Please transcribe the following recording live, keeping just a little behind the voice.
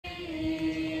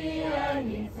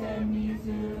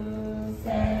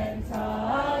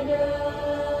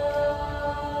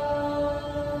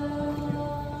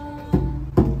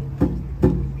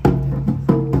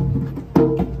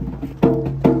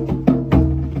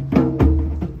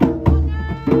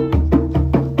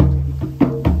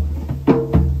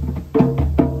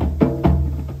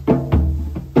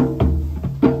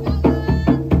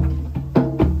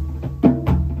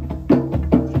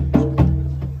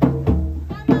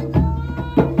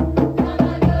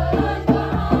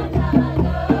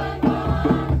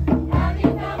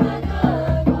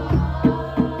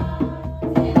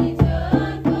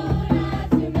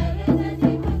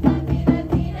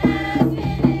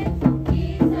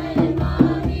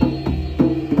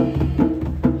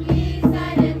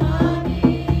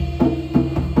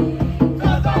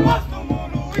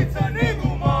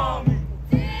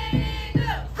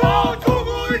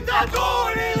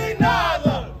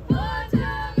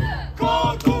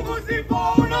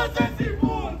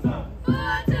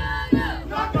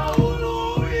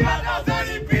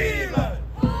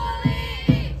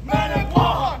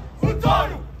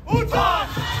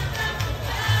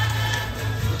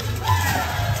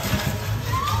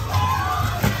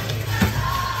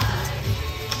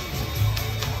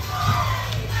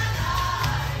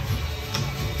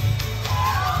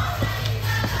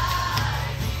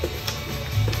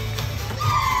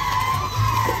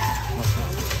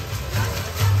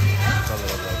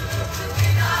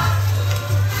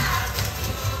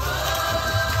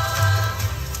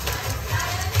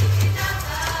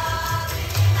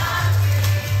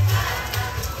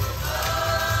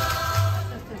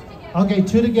Okay,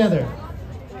 two together.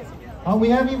 Oh, we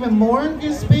have even more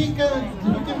to speak.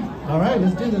 All right,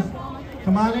 let's do this.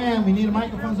 Come on in. We need a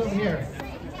microphones over here.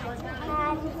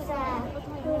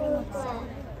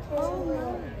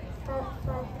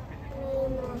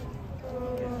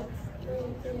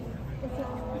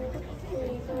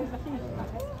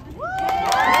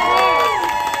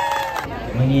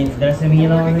 Mengit darasa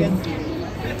mengilau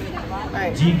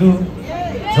Jigu,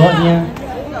 Zotnya,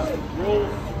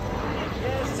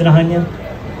 Serahannya,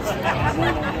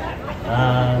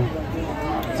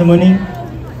 Semuning,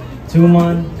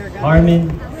 Tuman,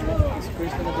 Armin,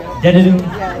 Dedadu,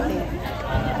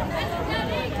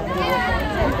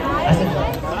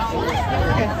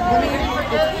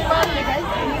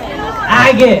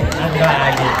 Agate. All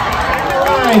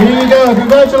right, here you go.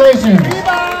 Congratulations.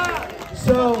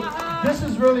 So this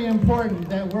is really important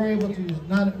that we're able to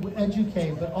not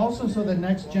educate, but also so the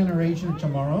next generation of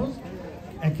Chamorros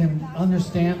and can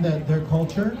understand their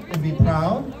culture and be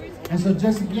proud. And so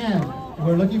just again,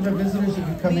 we're looking for visitors who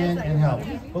can come in and help.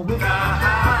 But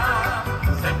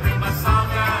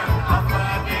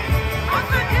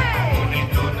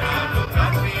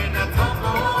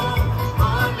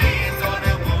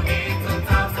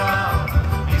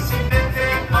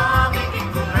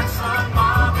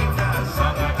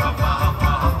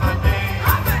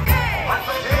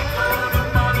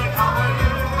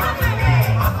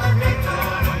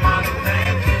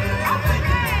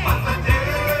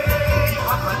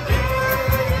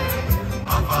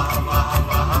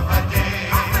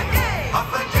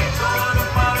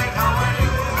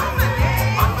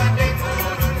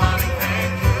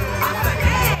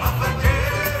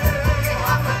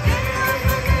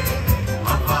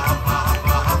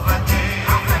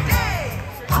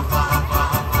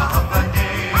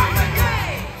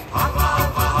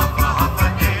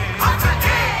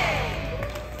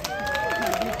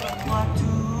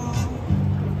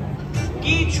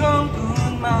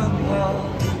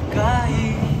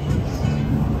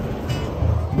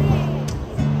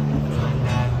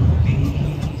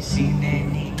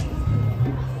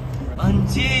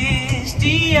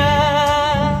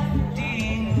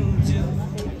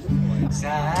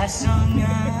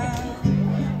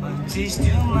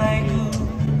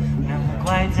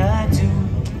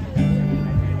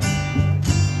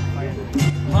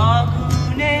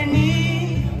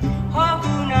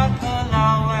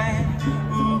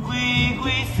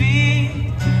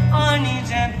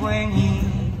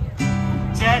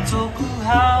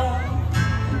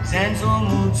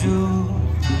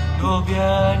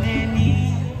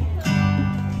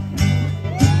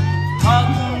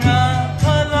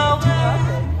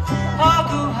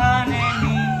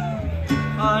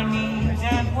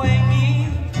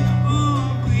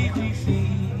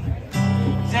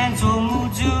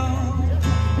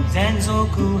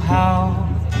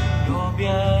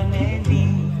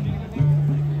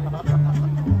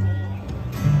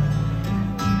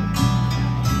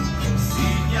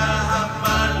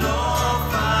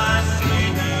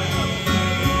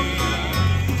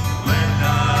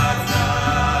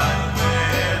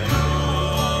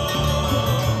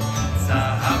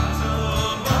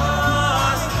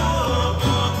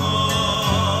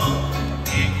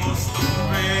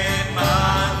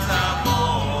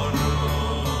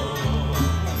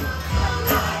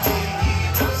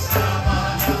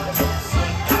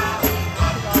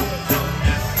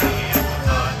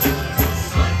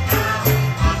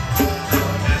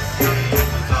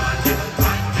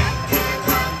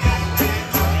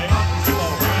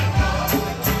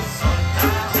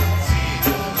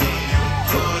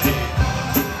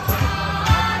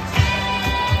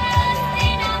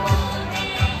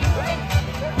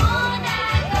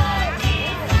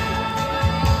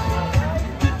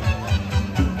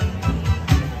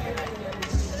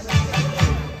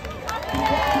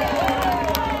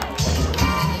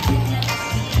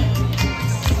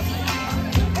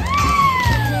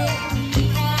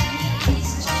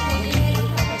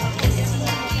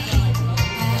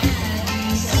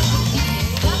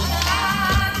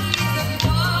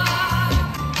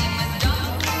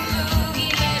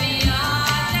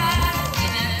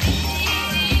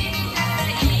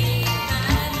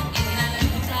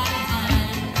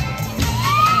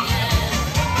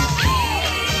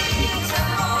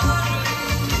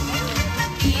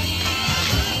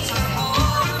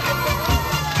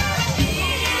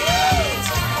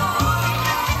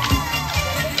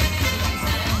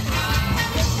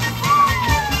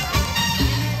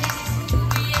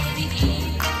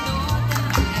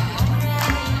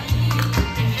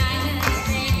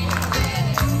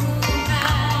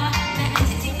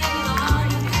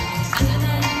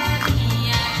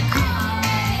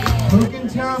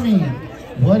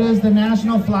What is the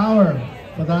national flower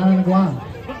for the island of Guam?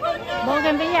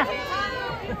 Bougainvillea.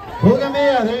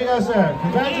 Bougainvillea, there you go, sir.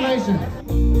 Congratulations.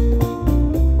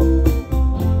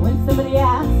 When somebody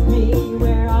asks me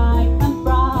where I come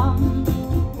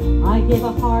from, I give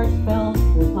a heartfelt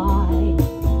reply.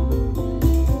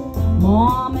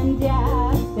 Mom and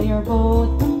Dad, they are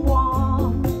both from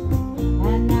Guam,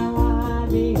 and now I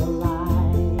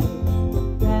realize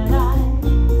that I'm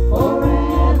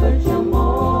forever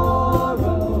Chamorro,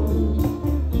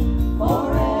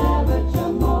 forever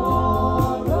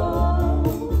Chamorro,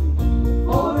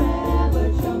 forever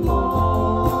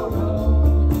Chamorro.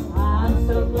 I'm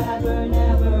so glad we're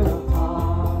never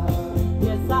apart.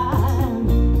 Yes, I'm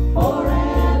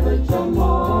forever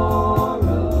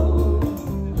Chamorro,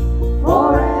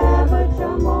 forever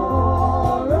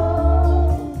Chamorro,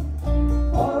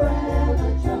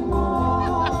 forever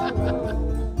Chamorro.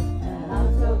 And I'm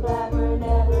so glad we're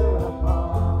never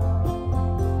apart.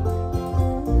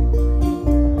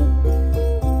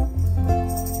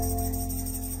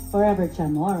 Forever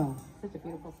Chamorro. Such a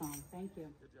beautiful song. Thank you.